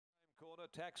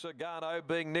Taxagano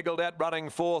being niggled at, running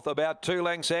fourth, about 2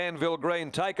 lengths. Anvil Green,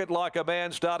 Take It Like a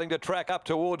Man, starting to track up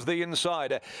towards the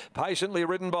inside. Patiently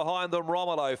ridden behind them,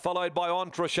 Romolo, followed by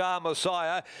Entrechar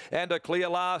Messiah, and a clear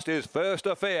last is First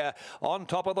Affair. On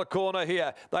top of the corner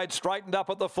here, they'd straightened up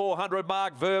at the 400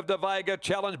 mark. Verve de Vega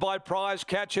challenged by Prize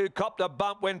Catch, who copped a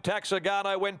bump when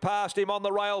Taxagano went past him on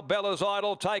the rail. Bella's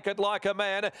Idol, Take It Like a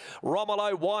Man.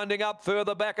 Romolo winding up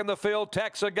further back in the field.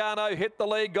 Taxagano hit the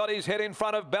lead, got his head in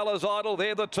front of Bella's Idol.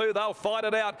 They're the two. They'll fight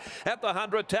it out at the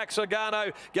 100.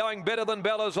 Taxagano going better than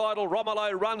Bella's Idol.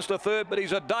 Romolo runs to third, but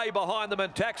he's a day behind them,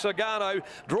 and Taxagano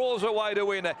draws away to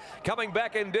win. Coming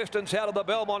back in distance out of the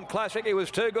Belmont Classic, he was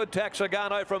too good,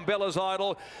 Taxagano, from Bella's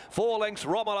Idol. 4 lengths,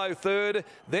 Romolo third.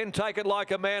 Then Take It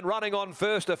Like a Man running on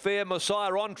First Affair.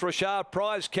 Messiah on Trishard.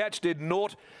 Prize Catch did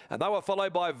naught, and they were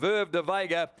followed by Verve de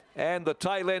Vega, and the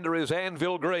tail ender is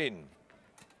Anvil Green.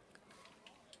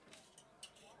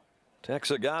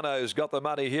 Taxagano's got the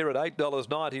money here at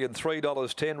 $8.90 and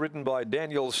 $3.10, ridden by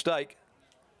Daniel Stake.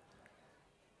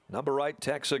 Number 8,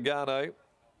 Taxagano.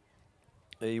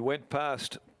 He went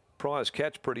past Prize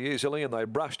Catch pretty easily, and they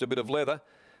brushed a bit of leather.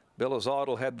 Bella's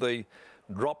Idol had the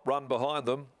drop run behind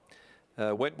them.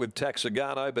 Went with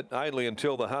Taxagano, but only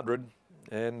until the 100.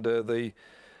 And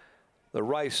the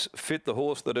race fit the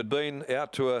horse that had been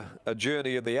out to a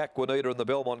journey in the Aquanita and the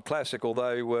Belmont Classic,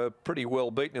 although were pretty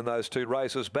well beaten in those two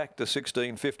races. Back to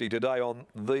 1650 today on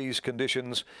these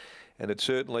conditions, and it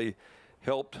certainly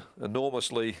helped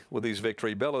enormously with his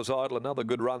victory. Bella's Idol, another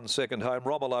good run, second home.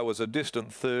 Romolo was a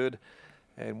distant third,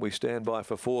 and we stand by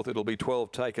for fourth. It'll be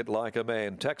 12, Take It Like a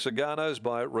Man. Taxagano's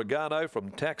by Regano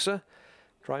from Taxa,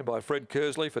 trained by Fred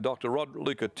Kersley for Dr. Rod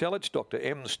Lukatelich, Dr.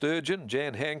 M. Sturgeon,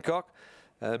 Jan Hancock,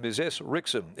 Ms. S.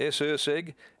 Rixham, S.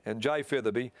 Urseg, and J.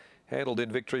 Featherby, handled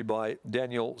in victory by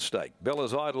Daniel Stake.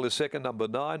 Bella's Idol is second, number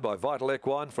 9, by Vital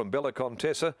Equine from Bella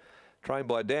Contessa, trained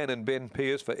by Dan and Ben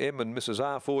Pearce for M and Mrs.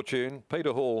 R. Fortune,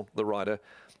 Peter Hall, the rider,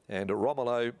 and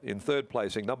Romolo in third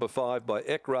placing, number 5, by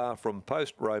Ekra from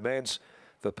Post Romance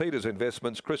for Peter's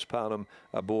Investments, Chris Parnham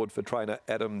aboard for trainer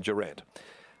Adam Durant.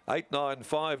 8, 9,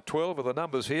 5, 12 are the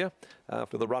numbers here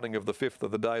after the running of the 5th of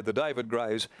the day, the David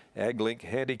Grays AgLink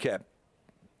Handicap.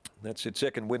 That's its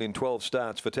second win in 12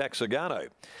 starts for Taxagano.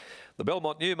 The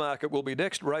Belmont Newmarket will be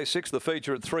next. Race 6, the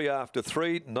feature at 3 after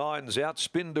 3. 9's out,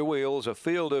 spin to wheels, a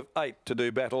field of 8 to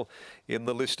do battle in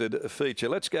the listed feature.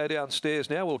 Let's go downstairs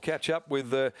now. We'll catch up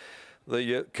with the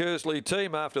Kersley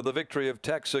team after the victory of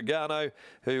Taxagano,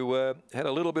 who had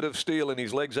a little bit of steel in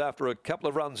his legs after a couple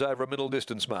of runs over a middle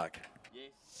distance mark.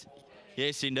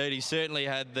 Yes, indeed. He certainly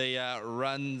had the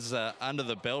runs under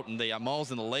the belt and the miles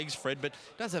in the legs, Fred, but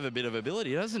does have a bit of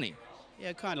ability, doesn't he?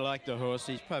 Yeah, kind of like the horse.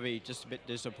 He's probably just a bit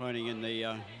disappointing in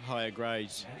the higher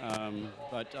grades,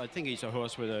 but I think he's a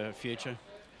horse with a future.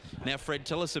 Now, Fred,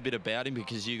 tell us a bit about him,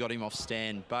 because you got him off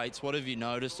Stan Bates. What have you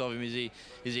noticed of him? Is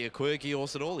he a quirky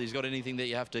horse at all? He's got anything that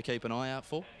you have to keep an eye out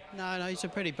for? No, he's a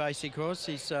pretty basic horse.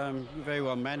 He's a very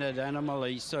well-mannered animal.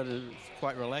 He's sort of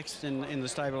quite relaxed in the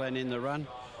stable and in the run.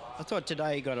 I thought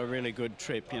today he got a really good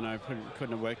trip, you know,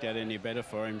 couldn't have worked out any better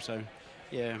for him. So,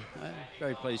 yeah,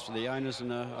 very pleased for the owners,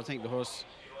 and I think the horse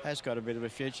has got a bit of a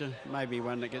future, maybe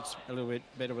one that gets a little bit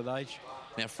better with age.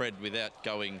 Now, Fred, without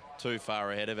going too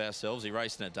far ahead of ourselves, he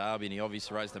raced in a Derby and he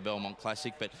obviously raced the Belmont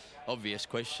Classic, but obvious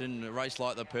question, a race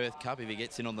like the Perth Cup, if he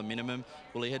gets in on the minimum,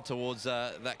 will he head towards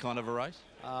that kind of a race?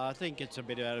 I think it's a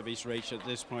bit out of his reach at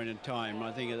this point in time.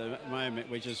 I think at the moment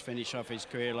we just finish off his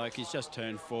career, like he's just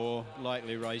turned 4,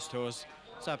 lightly raced horse.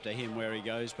 It's up to him where he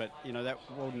goes, but, you know, that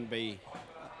wouldn't be,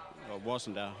 or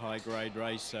wasn't a high-grade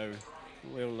race, so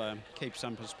we'll keep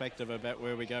some perspective about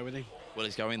where we go with him. Well,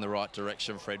 he's going in the right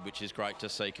direction, Fred, which is great to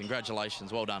see.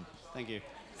 Congratulations, well done. Thank you.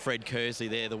 Fred Kersley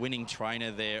there, the winning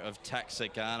trainer there of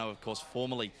Taxagano, of course,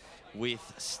 formerly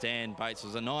with Stan Bates. It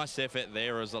was a nice effort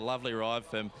there. It was a lovely ride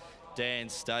from Dan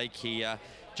Stake. He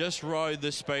just rode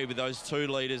the speed with those 2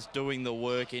 leaders doing the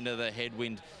work into the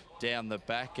headwind down the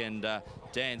back, and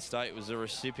Dan Stake was a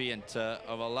recipient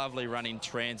of a lovely run in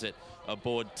transit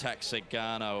aboard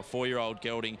Taxagano, a 4-year-old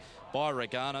gelding by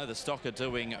Regano. The stock are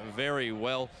doing very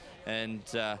well, and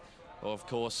of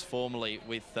course formerly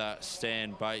with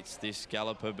Stan Bates, this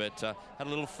galloper, but had a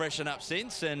little freshen up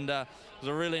since, and it was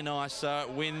a really nice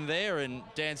win there. And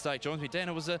Dan Stake joins me. Dan,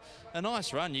 it was a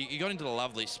nice run. You got into the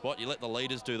lovely spot, you let the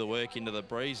leaders do the work into the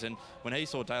breeze, and when he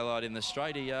saw daylight in the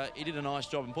straight, he did a nice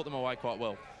job and put them away quite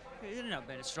well. It ended up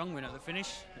being a strong win at the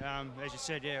finish. As you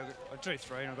said, yeah, I drew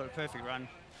 3 and I got a perfect run.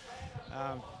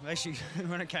 Actually,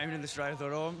 when it came into the straight, I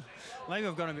thought, oh, maybe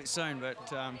I've gone a bit soon,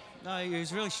 but no, he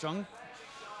was really strong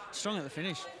at the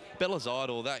finish. Bella's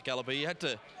Idol, that galloper, you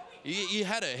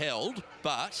had her held,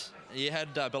 but You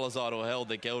had Belazidal held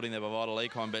the gelding there by Vital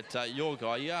Econ, but your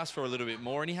guy, you asked for a little bit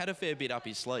more, and he had a fair bit up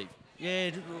his sleeve.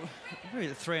 Yeah, maybe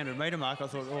the 300-metre mark, I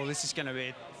thought, oh, this is going to be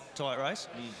a tight race.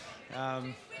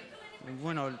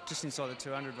 When I just inside the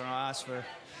 200, when I asked for a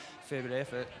fair bit of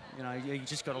effort, you know, he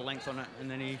just got a length on it, and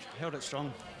then he held it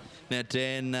strong. Now,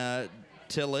 Dan,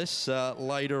 tell us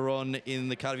later on in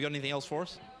the card, have you got anything else for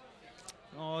us?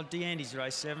 Oh, DeAndy's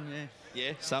race 7, yeah.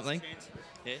 Yeah, something?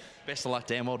 Yeah. Best of luck,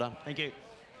 Dan. Well done. Thank you.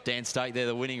 Dan Stake there,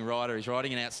 the winning rider. He's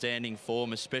riding in outstanding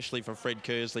form, especially for Fred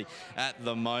Kersley at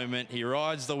the moment. He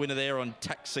rides the winner there on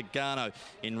Taxigano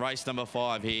in race number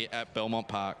 5 here at Belmont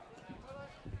Park.